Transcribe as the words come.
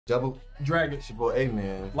Double Dragon. It's your boy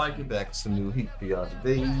AMENZ. Like it. Back with some new heat for y'all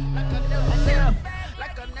today. You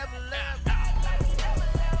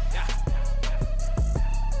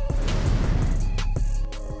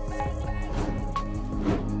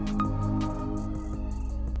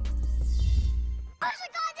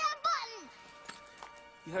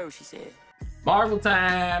heard what she said. Marvel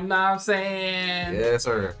time, know what I'm saying? Yes,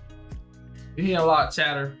 sir. You hear a lot of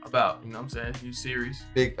chatter about, you know what I'm saying, new series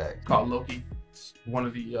Big fact. called Loki. It's one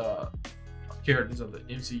of the characters of the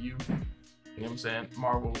MCU. You know what I'm saying?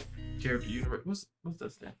 Marvel character universe. What's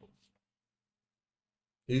that stand for?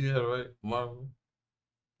 You got it right. Marvel.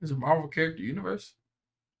 Is it Marvel character universe?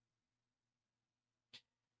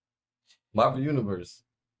 Marvel Universe.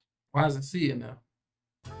 Why is it C in there?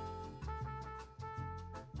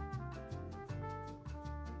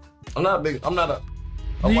 I'm not a.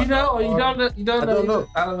 Do you know? Or you don't know? You don't I know? don't know.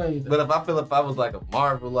 I don't know either. But if I was like a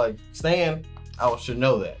Marvel stan, I should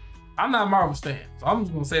know that. I'm not a Marvel stan, so I'm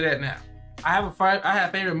just gonna say that now. I have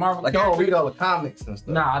favorite Marvel Like I characters. don't read all the comics and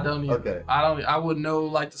stuff. Nah, I don't either. Okay. I wouldn't know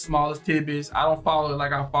like the smallest tidbits. I don't follow it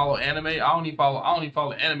like I follow anime. I don't even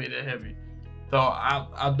follow anime that heavy. So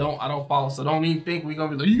I don't follow. So don't even think we're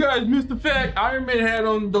gonna be like, you guys missed the fact Iron Man had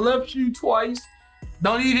on the left shoe twice.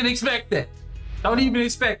 Don't even expect that. Don't even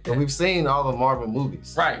expect that. But we've seen all the Marvel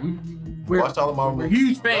movies. Right. We watched all the Marvel movies. We're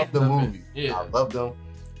huge fans of the movies. Yeah. I love them.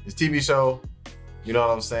 It's TV show. You know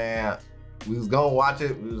what I'm saying? We was gonna watch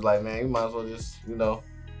it. We was like, man, you might as well just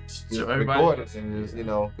record it and just,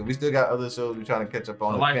 because we still got other shows we're trying to catch up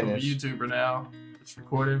on. Like and I'm a finish. YouTuber now. Just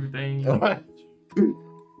record everything.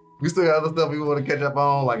 We still got other stuff we want to catch up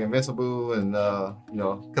on, like Invincible and a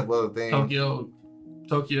couple other things.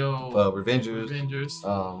 Tokyo Revengers.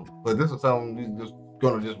 But this was something we just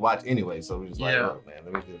gonna just watch anyway. So we just like, oh man,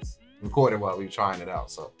 let me just record it while we trying it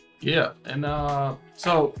out. So yeah, and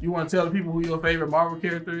so you want to tell the people who your favorite Marvel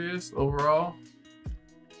character is overall?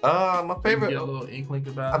 My favorite. Get a little inkling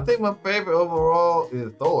about it. I think my favorite overall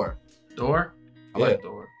is Thor. Thor? I like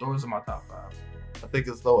Thor. Thor's in my top 5. I think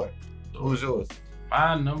it's Thor. Who's yours?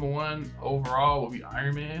 My number 1 overall will be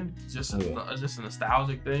Iron Man. Just a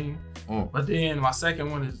nostalgic thing. But then my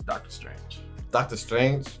second one is Doctor Strange. Doctor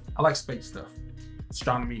Strange? I like space stuff,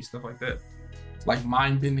 astronomy, stuff like that. Like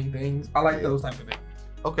mind-bending things. I like those type of things.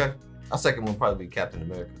 Okay. My second one would probably be Captain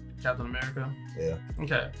America. Captain America? Yeah.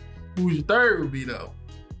 Okay. Who's your third would be though?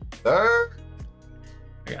 Third?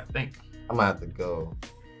 I gotta think. I might have to go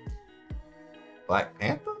Black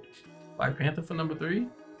Panther? Black Panther for number 3?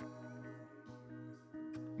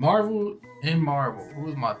 Marvel. Who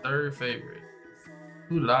is my third favorite?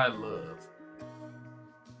 Who did I love?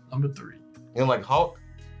 Number 3. You don't like Hulk?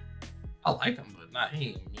 I like him, but not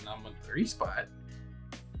him. I'm on the 3 spot.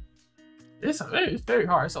 It's very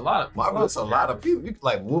hard. It's a lot of Marvel. It's a lot of people. You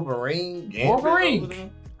like Wolverine.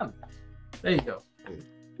 Wolverine. There you go.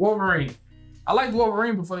 Wolverine. I liked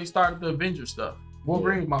Wolverine before they started the Avengers stuff.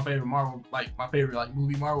 Wolverine was my favorite Marvel, my favorite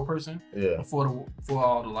movie Marvel person. Yeah. Before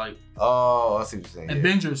all the Oh, I see what you're saying.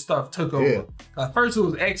 Avengers stuff took over. First it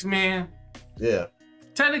was X-Men. Yeah.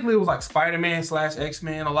 Technically it was like Spider-Man /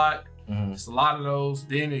 X-Men a lot. Just a lot of those.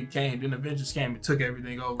 Then Avengers came and took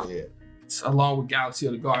everything over. Yeah. Along with Galaxy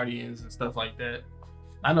of the Guardians and stuff like that.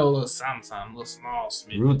 I know a little little small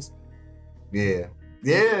Roots. Yeah.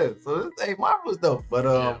 Yeah. So Marvel is dope.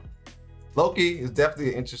 But Loki is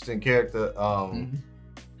definitely an interesting character. I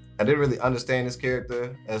didn't really understand this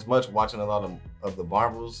character as much watching a lot of the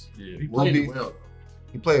Marvels. Yeah, he played it well.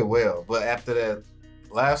 He played well. But after that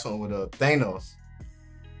last one with Thanos,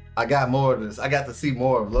 I got more of this. I got to see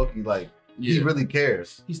more of Loki. He really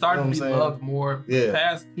cares. He started to be loved more. Yeah. The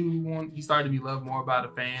past 2 he started to be loved more by the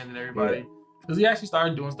fans and everybody. Because he actually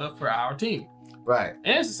started doing stuff for our team. Right.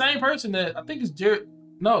 And it's the same person that, I think it's Jared.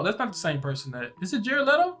 No, that's not the same person is it Jared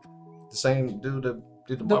Leto? The same dude that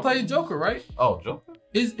did the That played Joker, right? Oh, Joker?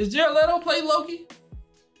 Is Jared Leto played Loki?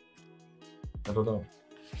 I don't know.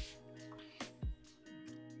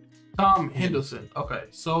 Tom Hiddleston. Okay,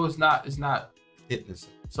 so it's not. Hiddleston.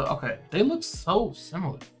 So okay, they look so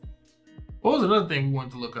similar. What was another thing we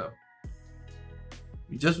wanted to look up?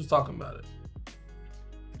 We just was talking about it.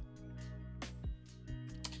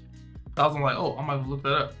 I was like, oh, I might look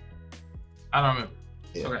that up. I don't remember.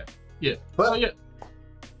 Yeah. Okay. Yeah. But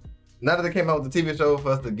now that they came out with the TV show for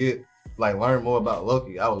us to get learn more about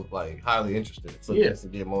Loki, I was highly interested. So just to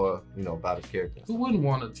get more, about his character. Who wouldn't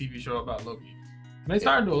want a TV show about Loki? And they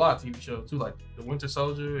started to do a lot of TV shows too, like The Winter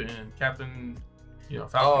Soldier and Captain,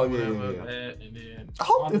 Falcon. And then I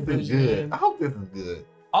hope this is good. I hope this is good.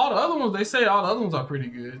 All the other ones, they say all the other ones are pretty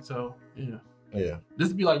good. So yeah. Yeah. This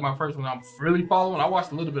would be my first one I'm really following. I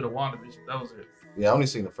watched a little bit of WandaVision. That was it. Yeah, I only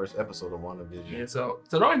seen the first episode of WandaVision. Yeah, so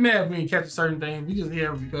don't be mad if we didn't catch a certain thing. We just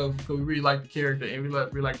here because we really like the character and we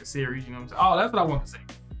like the series. You know what I'm saying? Oh, that's what I want to say.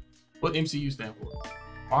 What MCU stand for?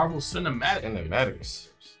 Marvel Cinematic. Cinematics.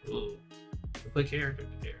 Put character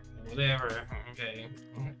there. Whatever. Okay.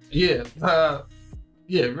 Yeah.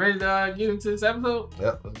 Yeah. Ready to get into this episode?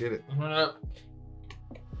 Yep. Let's get it. Run it up.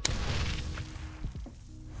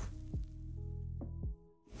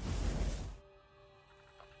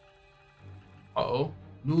 Uh-oh.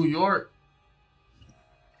 New York.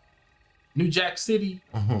 New Jack City.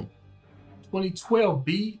 2012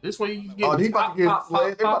 B. This way you get. Oh, they about to get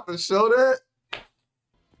played. They about to show that.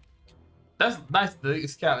 That's nice.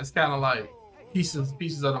 It's kind of like pieces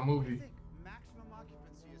of the movie.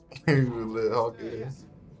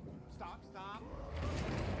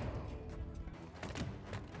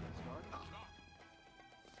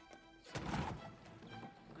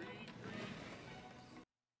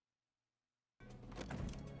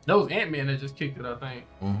 That was Ant-Man that just kicked it, I think.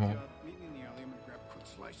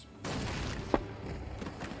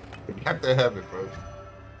 Got to have it, bro.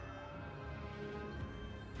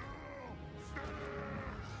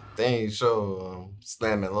 They ain't show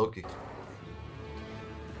slamming Loki.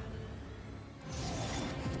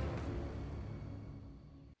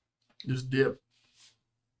 Just dip.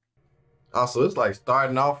 Oh, so it's like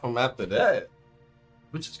starting off from after that.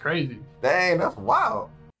 Which is crazy. Dang, that's wild.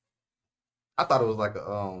 I thought it was like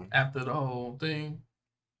a after the whole thing.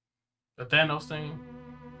 The Thanos thing.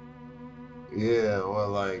 Yeah, well,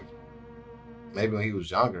 like maybe when he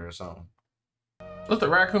was younger or something. What's the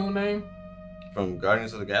raccoon name? From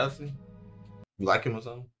Guardians of the Galaxy. You like him or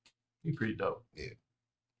something? He's pretty dope. Yeah.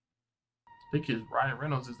 I think Ryan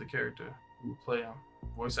Reynolds is the character who play him.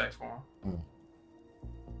 Voice acts for him.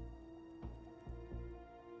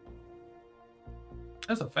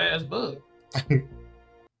 That's a fast bug.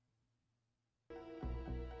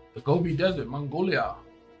 The Gobi Desert, Mongolia.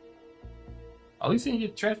 At least he can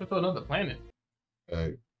get transferred to another planet.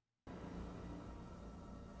 Right.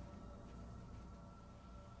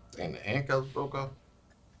 Dang, the handcuffs broke off.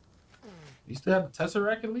 You still have the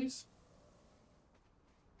Tesseract at least?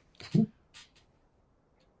 You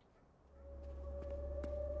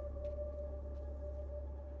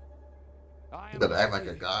gotta act like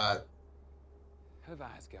a god. Of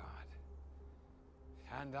Asgard.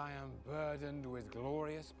 And I am burdened with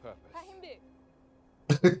glorious purpose.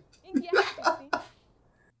 Look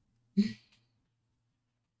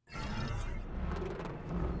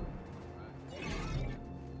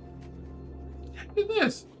at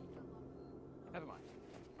this. Never mind.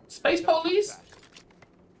 Space Police?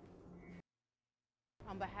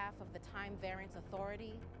 On behalf of the Time Variance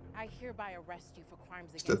Authority, I hereby arrest you for crimes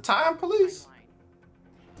against the Time Police. Timeline.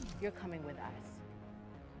 You're coming with us.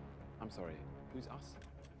 I'm sorry, who's us?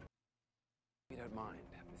 If you don't mind,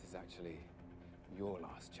 this is actually your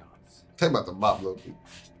last chance. Tell me about the mop, Loki.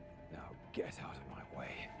 Now get out of my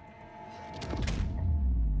way.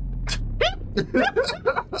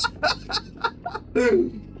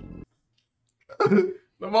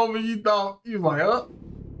 The moment you thought, you was like, oh.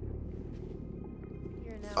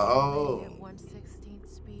 You're now at 1/16th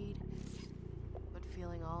speed, but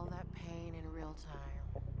feeling all that pain in real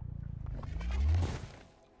time.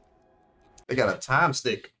 They got a time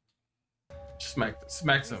stick. Smack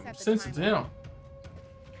some sense into him.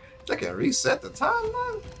 They can reset the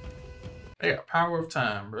timeline. They got power of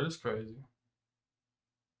time, bro. That's crazy.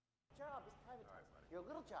 Your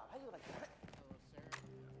little job. How do you like that?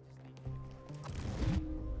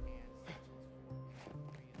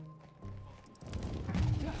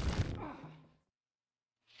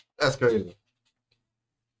 That's crazy.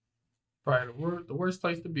 Probably the worst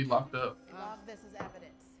place to be locked up. Log this as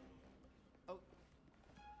evidence.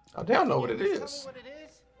 Oh, they don't know what it is. Tell me what it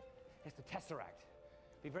is? It's the Tesseract.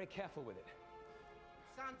 Be very careful with it.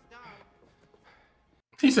 Sounds dumb.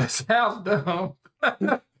 He said, sounds dumb.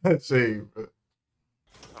 Let's see.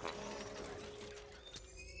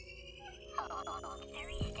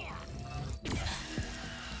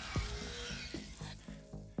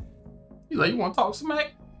 He's like, you want to talk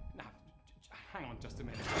smack? Nah, hang on just a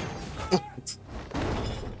minute.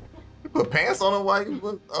 You put pants on him while you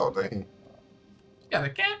went. Oh, dang. You got a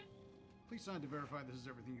cat? Please sign to verify this is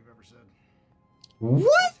everything you've ever said.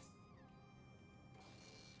 What?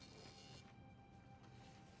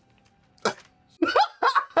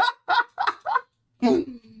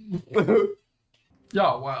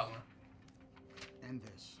 Y'all wild. And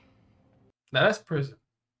this. Now that's prison.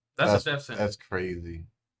 That's a death sentence. That's crazy.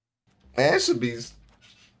 Man, it should be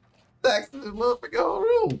stacked in this motherfucking whole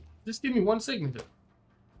room. Just give me one signature.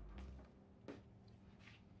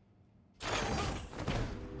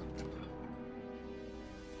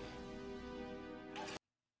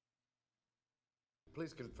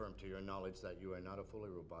 Please confirm to your knowledge that you are not a fully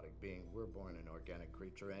robotic being. We're born an organic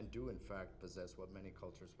creature and do in fact possess what many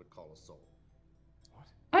cultures would call a soul.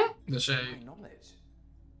 What? The shade. My knowledge.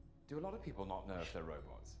 Do a lot of people not know if they're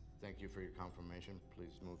robots? Thank you for your confirmation.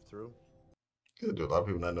 Please move through. Yeah, do a lot of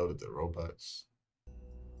people not know that they're robots?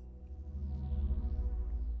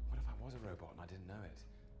 What if I was a robot and I didn't know it?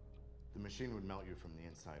 The machine would melt you from the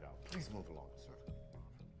inside out. Please move along, sir.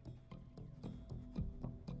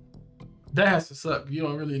 That has to suck. You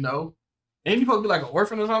don't really know. Ain't you supposed to be like an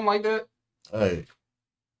orphan or something like that? Hey.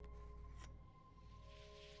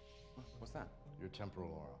 What's that? Your temporal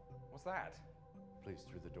aura. What's that? Please,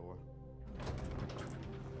 through the door.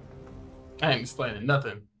 I ain't explaining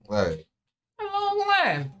nothing. Hey. A long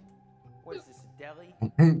line. What is this, a deli?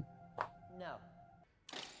 No.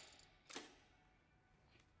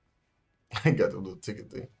 I ain't got the little ticket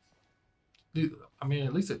thing. Dude, I mean,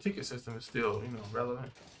 at least the ticket system is still, you know, relevant.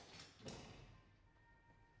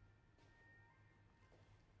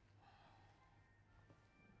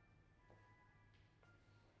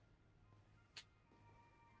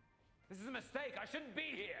 This is a mistake. I shouldn't be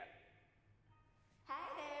here. Hi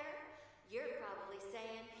there. You're probably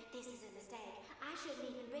saying, this is a mistake. I shouldn't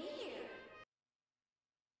even be here.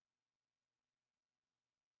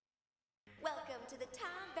 Welcome to the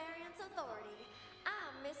Time Variance Authority.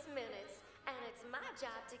 I'm Miss Minutes, and it's my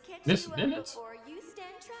job to catch Miss you Minutes? up before you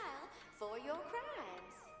stand trial for your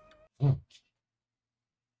crimes.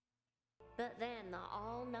 But then the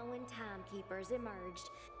all-knowing timekeepers emerged,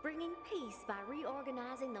 bringing peace by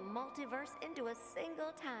reorganizing the multiverse into a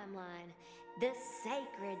single timeline. The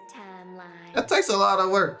sacred timeline. That takes a lot of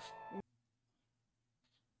work.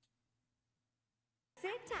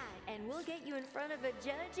 Sit tight and we'll get you in front of a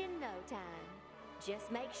judge in no time.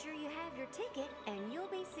 Just make sure you have your ticket and you'll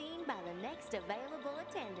be seen by the next available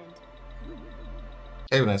attendant.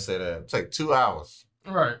 Hey, when I say that, it's like 2 hours.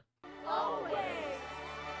 Right. Always.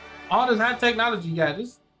 All this high technology you got,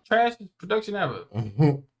 this trash production ever. I tried to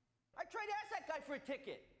ask that guy for a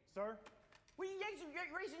ticket. Sir? Were you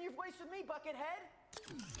raising your voice with me, Buckethead?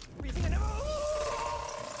 Were you thinking,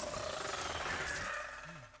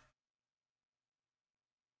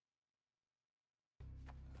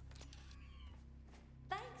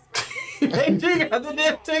 Hey, G got the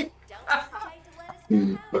damn thing.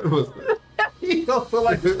 What was that? You don't feel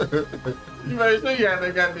like you made sure you had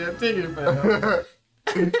that goddamn ticket,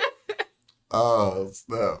 man. Oh,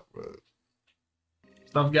 snap, bro.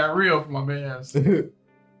 Stuff got real for my man.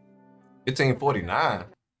 1549.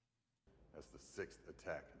 That's the 6th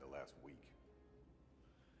attack in the last week.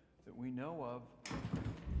 That we know of.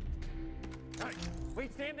 Hey,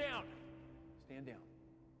 wait, stand down. Stand down.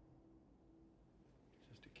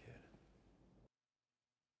 Just a kid.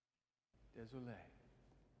 Désolé.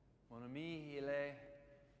 Mon ami, il est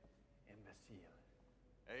imbécile.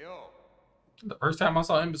 Hey, yo. The first time I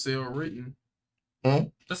saw imbecile written.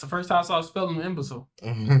 That's the first time I saw spelling imbecile.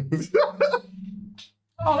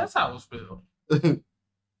 Oh, that's how it was spelled. I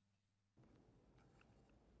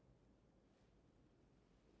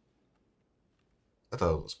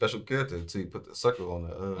thought it was a special character until you put the circle on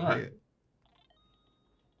the head.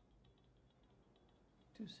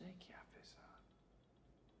 Tu sais qui a fait ça?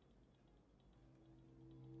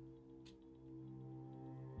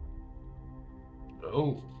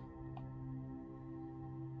 Oh.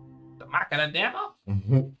 The Machina Devil?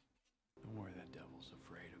 Don't worry, that devil's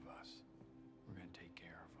afraid of us. We're gonna take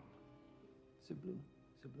care of him. C'est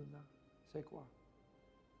bleu là. C'est quoi?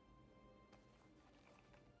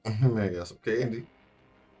 Man, got some candy.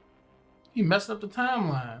 He messing up the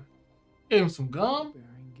timeline. Gave him some gum.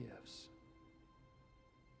 Bearing gifts.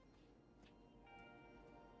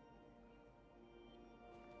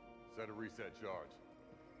 Set a reset charge.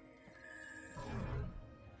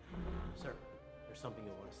 Sir, there's something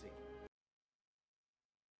you'll want to see.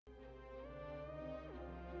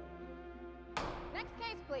 Next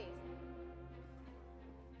case, please.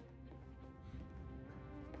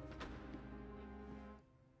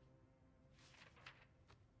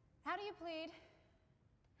 How do you plead?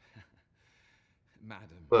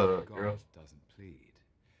 Madam, girl. God doesn't plead.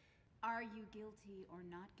 Are you guilty or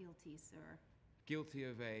not guilty, sir? Guilty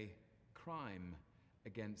of a crime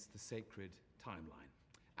against the sacred timeline.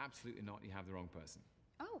 Absolutely not. You have the wrong person.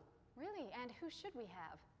 Oh, really? And who should we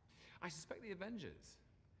have? I suspect the Avengers.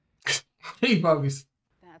 He bogus.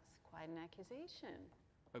 That's quite an accusation.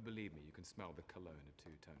 Oh, believe me, you can smell the cologne of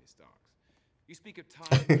two Tony Starks. You speak of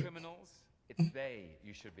time criminals, it's they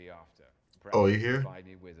you should be after. Perhaps Oh, you here? provide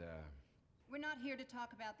me with a... We're not here to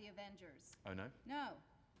talk about the Avengers. Oh, no? No.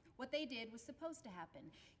 What they did was supposed to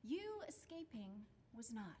happen. You escaping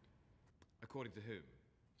was not. According to whom?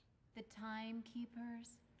 The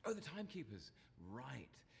timekeepers? Oh, the timekeepers. Right.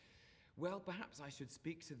 Well, perhaps I should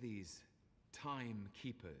speak to these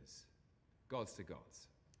timekeepers. Gods to gods.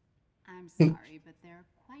 I'm sorry, but they're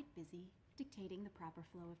quite busy dictating the proper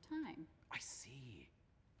flow of time. I see.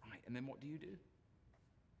 Right, and then what do you do?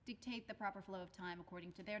 Dictate the proper flow of time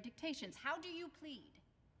according to their dictations. How do you plead?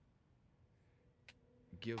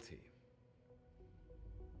 Guilty.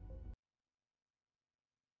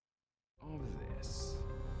 Of this.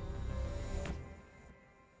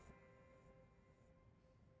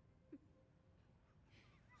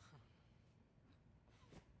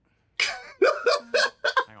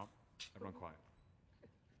 Hang on. Everyone quiet.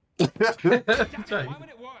 Why would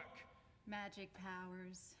it work? Magic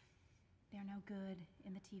powers. They're no good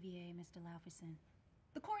in the TVA, Mr. Laufeyson.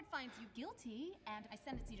 The court finds you guilty, and I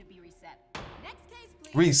sentence you to be reset. Next case,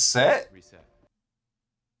 please. Reset? Reset.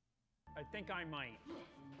 I think I might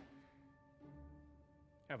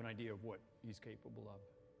have an idea of what he's capable of.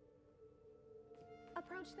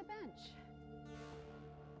 Approach the bench.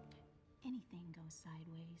 Anything goes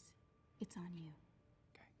sideways, it's on you.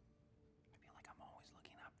 Okay. I feel like I'm always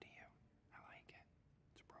looking up to you. I like it.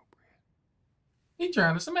 It's appropriate. He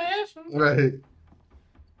trying to smash him. Right.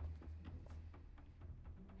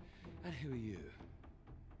 And who are you?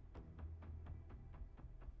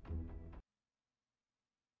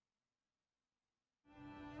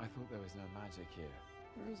 I thought there was no magic here.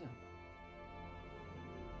 There isn't.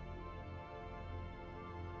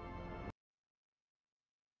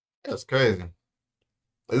 That's crazy.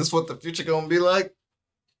 Is this what the future gonna be like?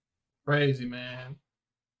 Crazy, man.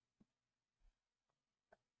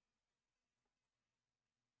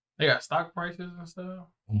 They got stock prices and stuff.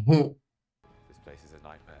 This place is a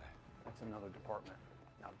nightmare. That's another department.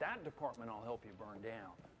 Now that department I'll help you burn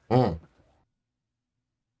down.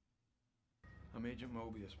 I'm Agent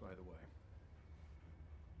Mobius, by the way.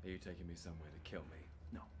 Are you taking me somewhere to kill me?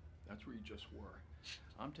 No, that's where you just were.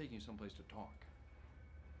 I'm taking you someplace to talk.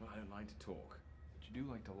 Well, I don't like to talk. But you do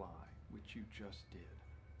like to lie, which you just did.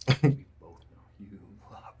 We both know you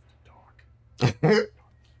love to talk.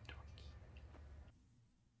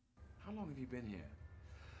 How long have you been here?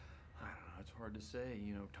 I don't know, it's hard to say.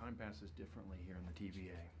 You know, time passes differently here in the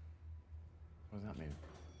TVA. What does that mean?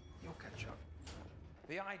 You'll catch up.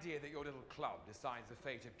 The idea that your little club decides the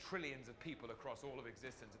fate of trillions of people across all of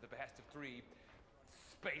existence at the behest of 3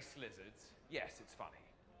 space lizards. Yes, it's funny.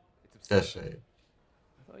 It's absurd. That's shade.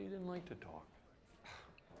 I thought you didn't like to talk.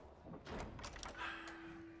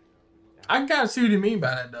 I can kind of see what you mean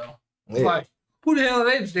by that, though. Yeah. Like, who the hell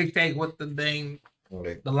they dictate what the thing,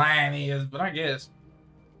 the line is? But I guess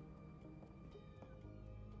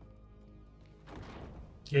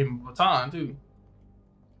gave him a baton too.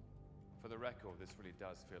 For the record, this really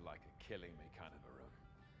does feel like a killing me kind of a room.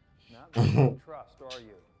 Not that you can trust, are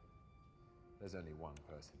you? There's only one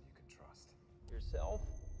person you can trust. Yourself?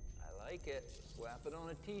 I like it. Slap it on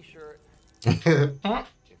a t-shirt. If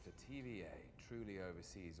the TVA truly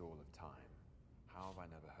oversees all of time, how have I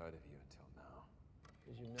never heard of you until now?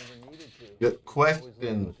 Because you never needed to. Good question. Always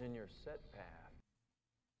lived within your set path.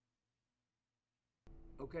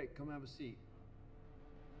 Okay, come have a seat.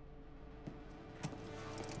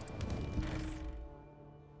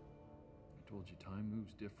 I told you time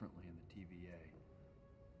moves differently in the TVA.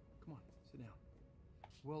 Come on, sit down.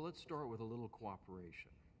 Well, let's start with a little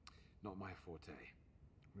cooperation. Not my forte.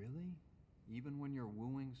 Really? Even when you're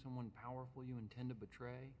wooing someone powerful you intend to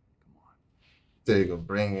betray? Come on. There you go,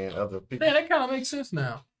 bring in other people. Man, that kind of makes sense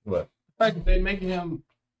now. What? The fact that they making him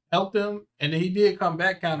help them, and then he did come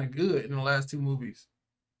back kind of good in the last 2 movies.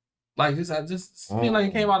 Like, I just feel like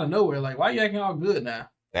it came out of nowhere. Like, why you acting all good now?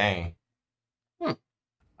 Dang.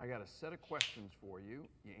 I got a set of questions for you.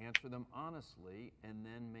 You answer them honestly, and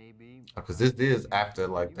then maybe... Because this is after,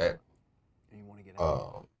 like, that And you want to get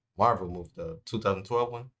out. Marvel movie, the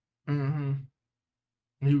 2012 one.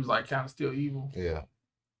 Mm-hmm. He was, like, kind of still evil. Yeah.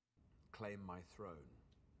 Claim my throne.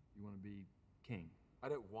 You want to be king? I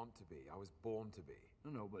don't want to be. I was born to be.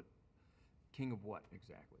 No, but king of what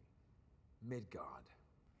exactly? Midgard.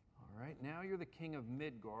 All right, now you're the king of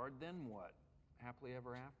Midgard, then what? Happily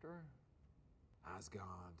ever after?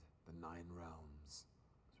 Asgard, the 9 realms.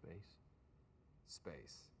 Space?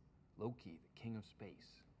 Space. Loki, the king of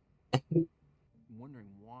space. I'm wondering,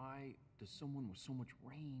 why does someone with so much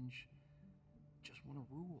range just want to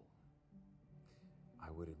rule? I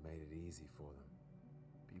would have made it easy for them.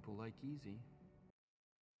 People like easy.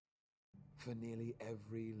 For nearly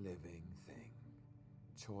every living thing,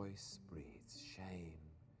 choice breeds shame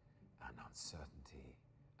and uncertainty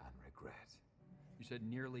and regret. You said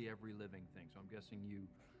nearly every living thing, so I'm guessing you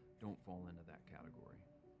don't fall into that category.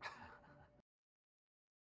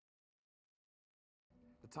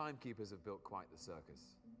 timekeepers have built quite the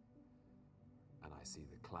circus. And I see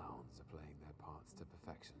the clowns are playing their parts to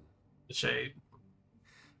perfection. Shade.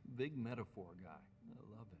 Big metaphor guy. I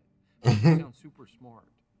love it. You sound super smart.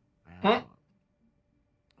 I am smart.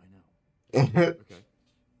 I know. Okay.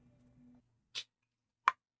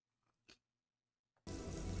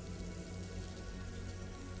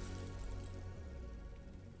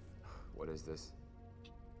 What is this?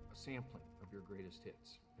 A sampling of your greatest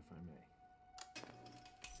hits, if I may.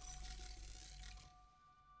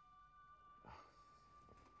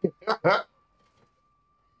 If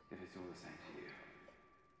it's all the same to you,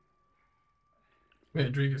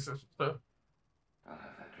 Man, drinking some stuff. I'll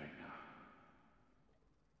have that drink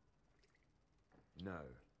now. No.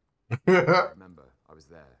 I remember. I was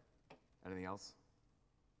there. Anything else?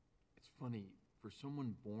 It's funny, for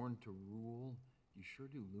someone born to rule, you sure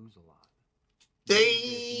do lose a lot.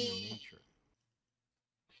 He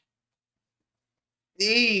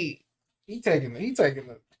taking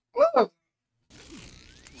the look.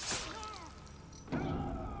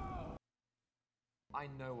 I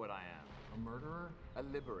know what I am. A murderer? A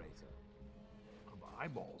liberator. Of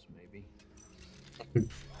eyeballs, maybe. Look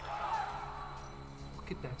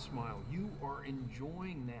at that smile. You are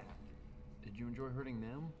enjoying that. Did you enjoy hurting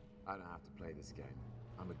them? I don't have to play this game.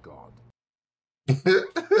 I'm a god.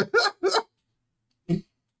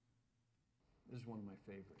 This is one of my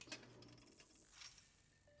favorites.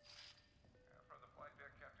 From the flight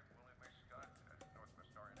deck, Captain William A. Scott,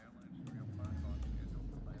 Northwest Starry Airlines, Studio 5 on schedule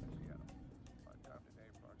for land in Seattle. Flight time today,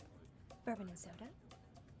 approximately. Bourbon and soda?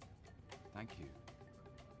 Thank you.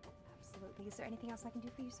 Absolutely. Is there anything else I can do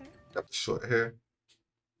for you, sir? Got the short hair.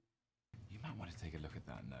 You might want to take a look at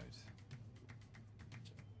that note.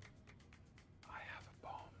 I have a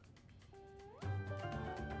bomb.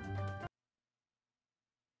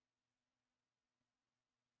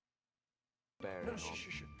 No,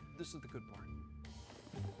 shh. This is the good part.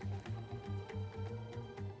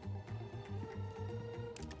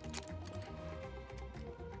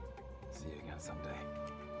 See you again someday.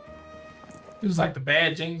 It was like the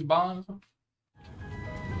bad James Bond or something.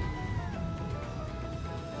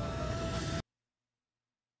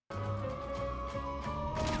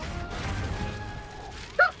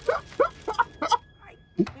 I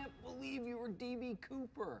can't believe you were D.B.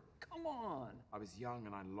 Cooper. Come on. I was young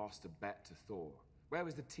and I lost a bet to Thor. Where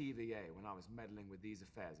was the TVA when I was meddling with these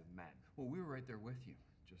affairs of men? Well, we were right there with you,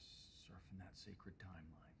 just surfing that sacred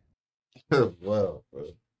timeline. Well,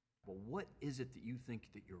 bro. Well, what is it that you think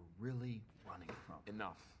that you're really running from?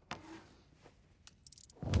 Enough.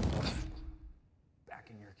 Back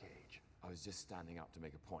in your cage. I was just standing up to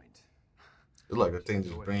make a point. It's like the thing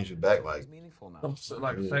just brings you back, like. It's meaningful now.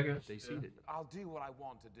 Like a second. They seated. I'll do what I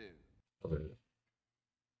want to do. Okay.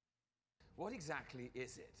 What exactly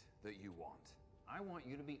is it that you want? I want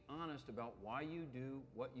you to be honest about why you do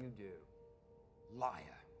what you do.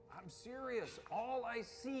 Liar. I'm serious. All I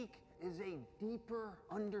seek is a deeper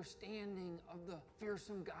understanding of the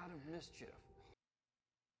fearsome god of mischief.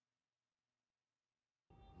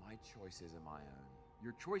 My choices are my own.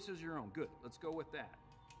 Your choice is your own. Good. Let's go with that.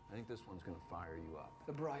 I think this one's going to fire you up.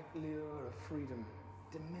 The bright lure of freedom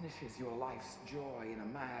diminishes your life's joy in a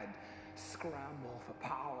mad scramble for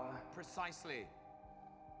power. Precisely.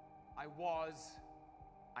 I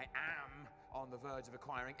am on the verge of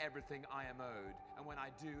acquiring everything I am owed. And when I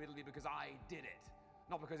do, it'll be because I did it.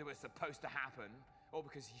 Not because it was supposed to happen, or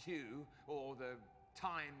because you, or the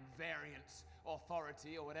time variance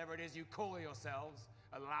authority, or whatever it is you call yourselves,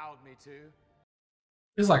 allowed me to.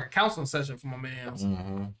 It's like a counseling session for my man.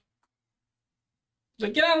 Mm-hmm.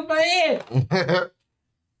 Like, get out of my head!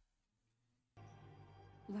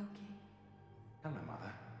 Loki. Hello,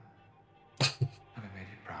 Mother. Have I made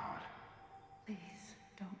you proud? Please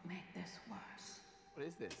don't make this worse. What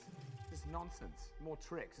is this? This is nonsense. More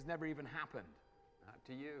tricks. It's never even happened. Not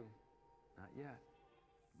to you. Not yet.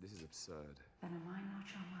 This is absurd. Then am I not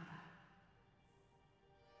your mother?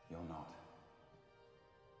 You're not.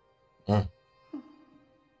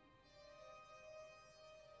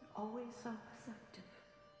 Always so perceptive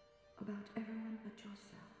about everyone but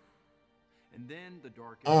yourself. And then the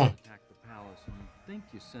Dark Elves attack the palace, and you think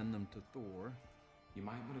you send them to Thor. You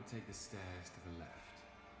might want to take the stairs to the left.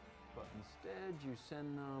 But instead, you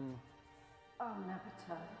send them... I'll never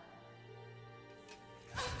tell.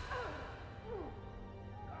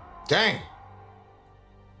 Dang.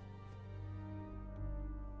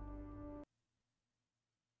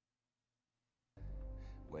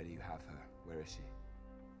 Where do you have her? Where is she?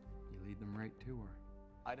 You lead them right to her.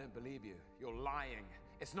 I don't believe you. You're lying.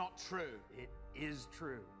 It's not true. It is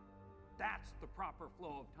true. That's the proper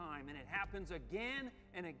flow of time, and it happens again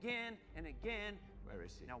and again and again. Where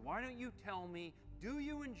is he? Now, why don't you tell me, do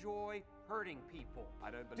you enjoy hurting people?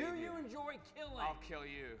 I don't believe you. Do you enjoy killing? I'll kill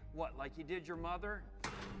you. What, like you did your mother?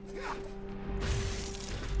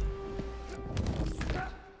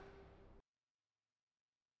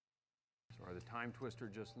 Sorry, the time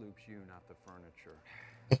twister just loops you, not the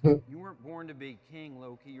furniture. You weren't born to be king,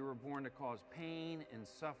 Loki. You were born to cause pain and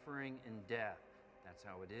suffering and death. That's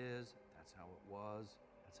how it is. That's how it was.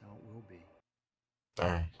 That's how it will be.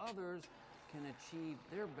 Dang. Others can achieve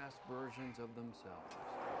their best versions of themselves.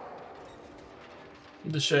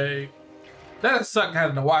 The shade. That suck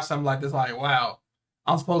having to watch something like this. Like, wow,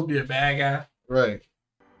 I'm supposed to be a bad guy. Right.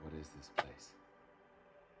 What is this place?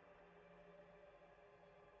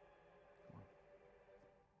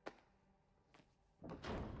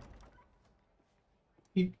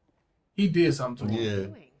 He did something to him.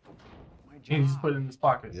 Yeah. And he just put it in his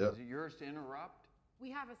pocket. Yep. Is it yours to interrupt?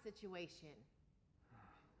 We have a situation.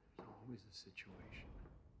 Always a situation.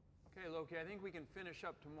 Okay, Loki, I think we can finish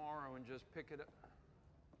up tomorrow and just pick it up.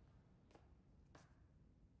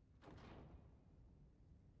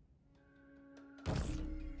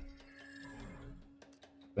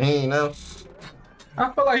 You know.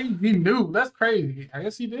 I feel like he knew. That's crazy. I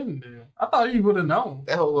guess he didn't. I thought he would have known.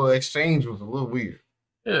 That whole little exchange was a little weird.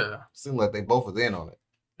 Yeah. Seemed like they both was in on it.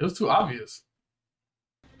 It was too obvious.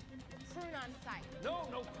 Prune on site.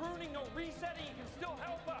 No pruning, no resetting. You can still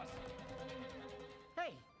help us.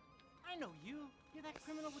 Hey, I know you. You're that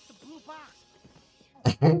criminal with the blue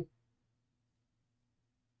box.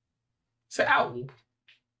 Say ow.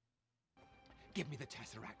 Give me the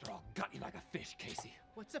Tesseract or I'll gut you like a fish, Casey.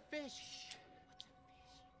 What's a fish?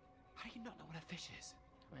 How do you not know what a fish is?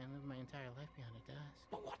 I lived my entire life behind a desk.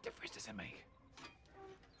 But what difference does it make?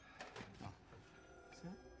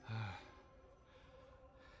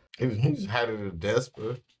 He just had it at a desk,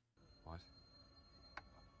 bro. What?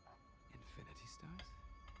 Infinity Stones?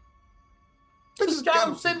 They just got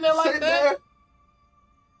him sitting there like that.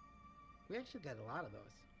 We actually got a lot of those.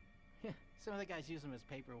 Yeah, some of the guys use them as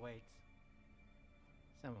paperweights.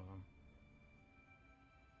 Some of them.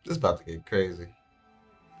 This about to get crazy.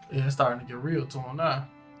 Yeah, it's starting to get real to him now.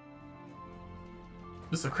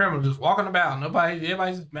 This is a criminal just walking about.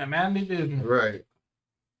 Everybody's just man in their business. Right.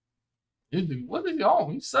 This dude, what is he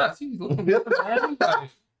on? He sucks. He's looking at everybody.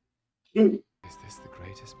 Is this the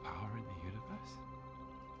greatest power in the universe?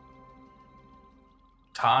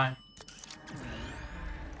 Time.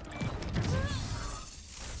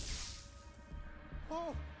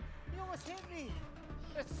 Oh, you almost hit me.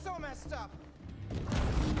 It's so messed up.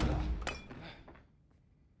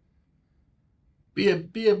 Be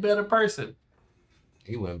a better person.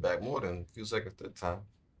 He went back more than a few seconds that time.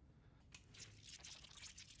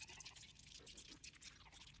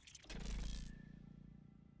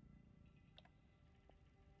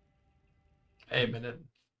 Hey, man, the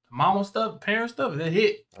mama stuff, parent stuff, that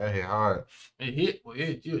hit. That hit hard. It hit. Well,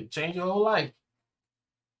 you change your whole life.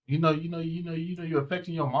 You're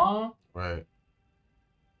affecting your mom. Right.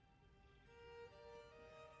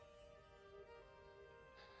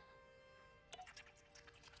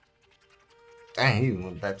 Dang, he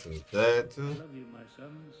went back to his dad too. I love you, my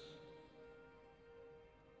sons.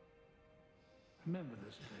 Remember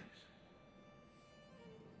this place.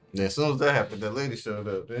 And as soon as that happened, that lady showed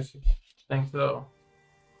up, didn't she? Think so.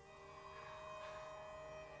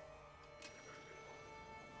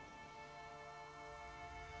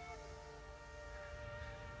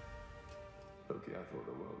 Okay, I thought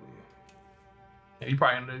the world of you. Yeah, you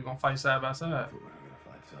probably know you're gonna fight side by side. I thought we were gonna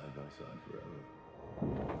fight side by side forever.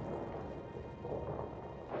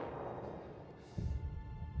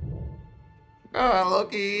 Oh,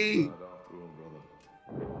 Loki. Not after all, brother.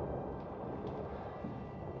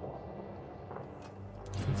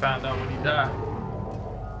 He found out when he died.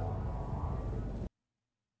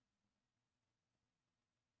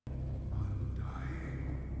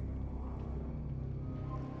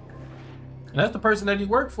 And that's the person that he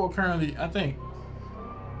worked for currently, I think.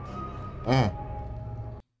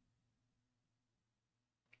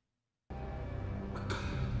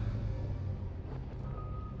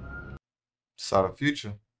 Saw the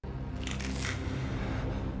future.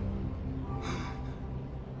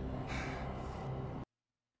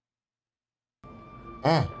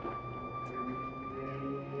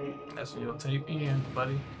 That's what your tape in,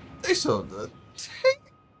 buddy. They showed the tape.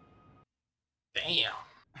 Damn.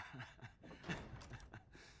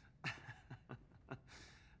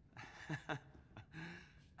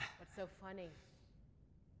 What's so funny?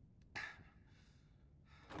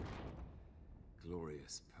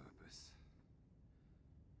 Glorious purpose.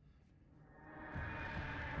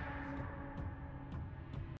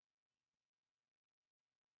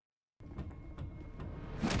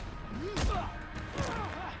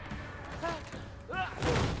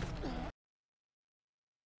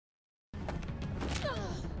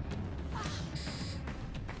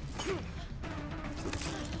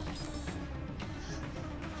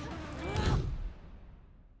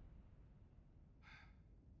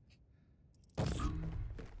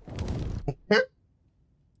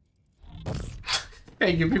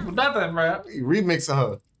 Can't give people nothing, bro. He remixing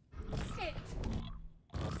her.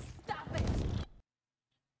 Stop it.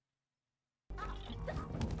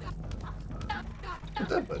 What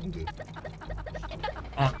that button do?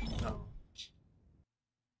 No.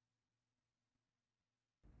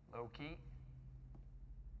 Loki.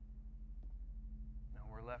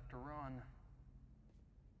 Nowhere left to run.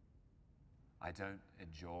 I don't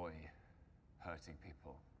enjoy hurting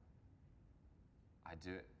people. I do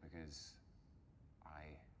it because I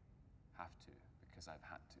have to, because I've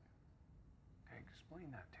had to. Okay,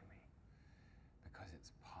 explain that to me. Because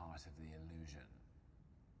it's part of the illusion.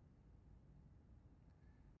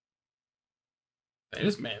 Hey,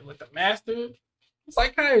 this man with the master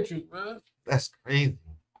psychiatrist, bro. That's crazy.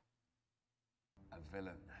 A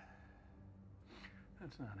villain.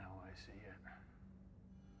 That's not how I see it.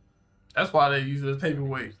 That's why they use it as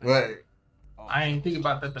paperweight. Right. I ain't think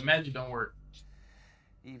about that. The magic don't work.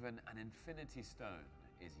 Even an infinity stone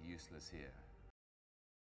is useless here.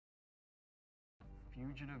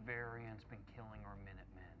 Fugitive variant's been killing our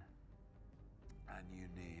Minutemen. And you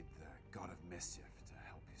need the god of mischief to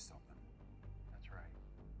help you stop them. That's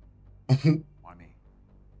right. Why me?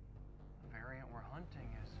 The variant we're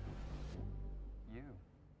hunting is you.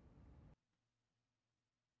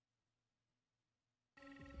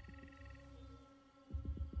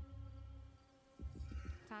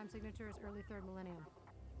 Time signature is early 3rd millennium.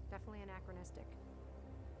 Definitely anachronistic.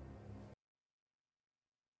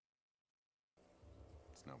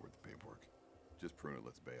 It's not worth the paperwork. Just prune it,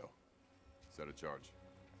 let's bail. Set a charge.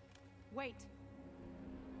 Wait.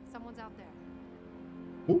 Someone's out there.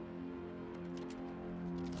 Who?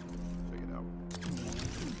 Check it out.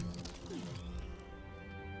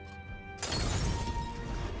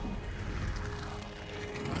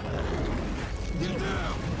 Get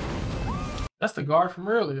down! That's the guard from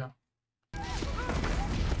earlier.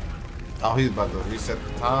 Oh, he's about to reset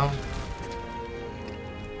the time.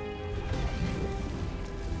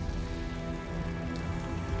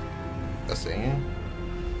 That's the end.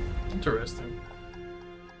 Interesting.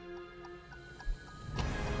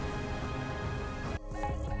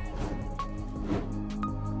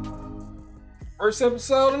 First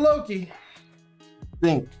episode of Loki. I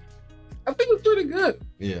think it was pretty good.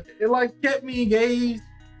 Yeah. It like kept me engaged.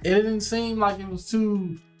 It didn't seem like it was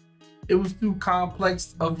too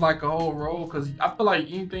complex of like a whole role, because I feel like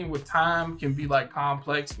anything with time can be like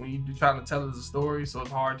complex when you try to tell it as a story, so it's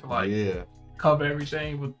hard to like cover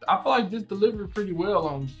everything. But I feel like this delivered pretty well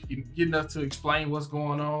on getting us to explain what's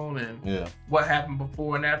going on and what happened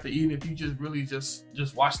before and after, even if you just really just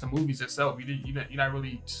watch the movies itself. You're not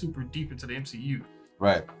really super deep into the MCU.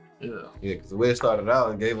 Right. Yeah. Yeah, because the way it started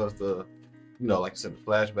out, it gave us the, like I said, the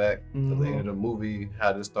flashback to the end of the movie,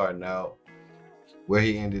 how this started out, where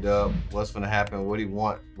he ended up, what's gonna happen, what he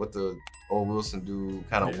want, what the old Wilson dude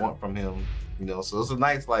kind of want from him, So it's a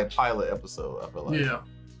nice like pilot episode, I feel like.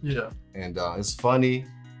 Yeah. And it's funny.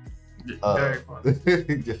 Very funny.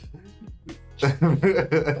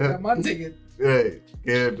 Got my ticket. Right.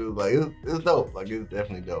 Characters, like it's dope. Like it's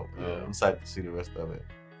definitely dope. I'm excited to see the rest of it.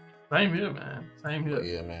 Same here, man. Same here.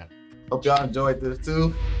 Yeah, man. Hope y'all enjoyed this too. You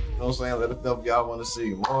know what I'm saying? Let us know if y'all want to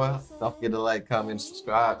see more. Don't forget to like, comment,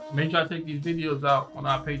 subscribe. Make sure I take these videos out on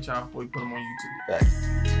our Patreon before we put them on YouTube.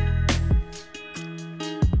 Thanks.